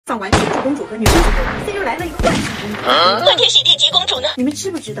放完是初公主和女公主后 ，C 又来了一个万圣公主。断天洗地级公主呢？你们知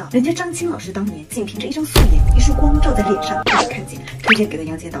不知道，人家张青老师当年仅凭着一张素颜，一束光照在脸上就看见，推荐给了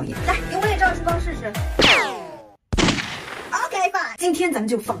杨洁导演。来，用我也照一束光试试。今天咱们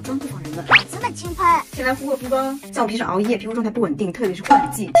就仿妆不仿人了，宝子们轻拍。先来敷个肤吧。像我平时熬夜，皮肤状态不稳定，特别是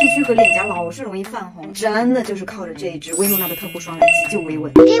换季，T 区和脸颊老是容易泛红，真的就是靠着这一支薇诺娜的特护霜来急救维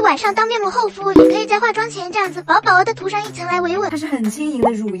稳。可以晚上当面膜后敷，也可以在化妆前这样子薄薄的涂上一层来维稳。它是很轻盈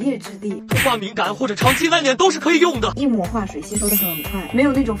的乳液质地，脱发敏感或者长期烂脸都是可以用的。一抹化水吸收的很快，没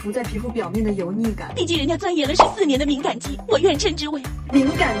有那种浮在皮肤表面的油腻感。毕竟人家钻研了14年的敏感肌，我愿称之为敏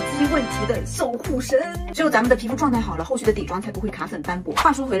感肌问题的守护神。只有咱们的皮肤状态好了，后续的底妆才不会卡粉斑驳。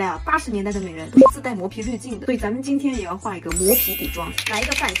话说回来啊，80年代的美人是自带磨皮滤镜的，所以咱们今天也要画一个磨皮底妆，来一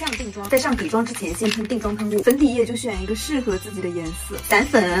个反向定妆。在上底妆之前，先喷定妆喷雾，粉底液就选一个适合自己的颜色，散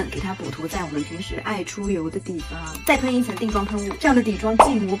粉给它补涂在我们平时爱出油的地方，再喷一层定妆喷雾，这样的底妆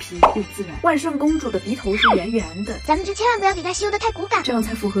既磨皮又自然。万圣公主的鼻头是圆圆的，咱们就千万不要给它修得太骨感，这样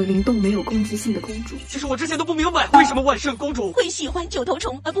才符合灵动没有攻击性的公主。其实我之前都不明白，为什么万圣公主会喜欢9头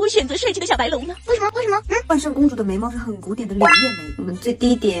虫，而不会选择帅气的小白龙呢？为什么？万圣公主的眉毛是很古典的柳叶眉，我们最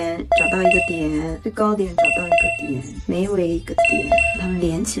低点找到一个点，最高点找到一个点，眉尾一个点，把它们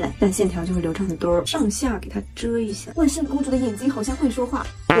连起来，但线条就会流畅很多。上下给它遮一下。万圣公主的眼睛好像会说话，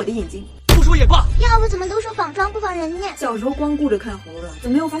我的眼睛不说也罢？要不怎么都说仿妆不仿人呢？小时候光顾着看猴了，怎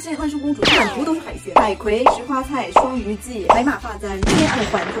么没有发现万圣公主满图都是海鲜？海葵、石花菜、双鱼记、白马发簪、天耳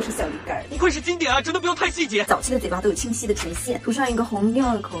环都是小灵感。不愧是经典啊，真的不要太细节。早期的嘴巴都有清晰的唇线，涂上一个红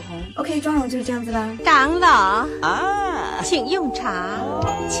调的口红。OK， 妆容就是这样子啦。长老啊，请用茶，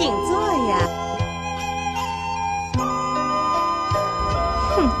请坐呀。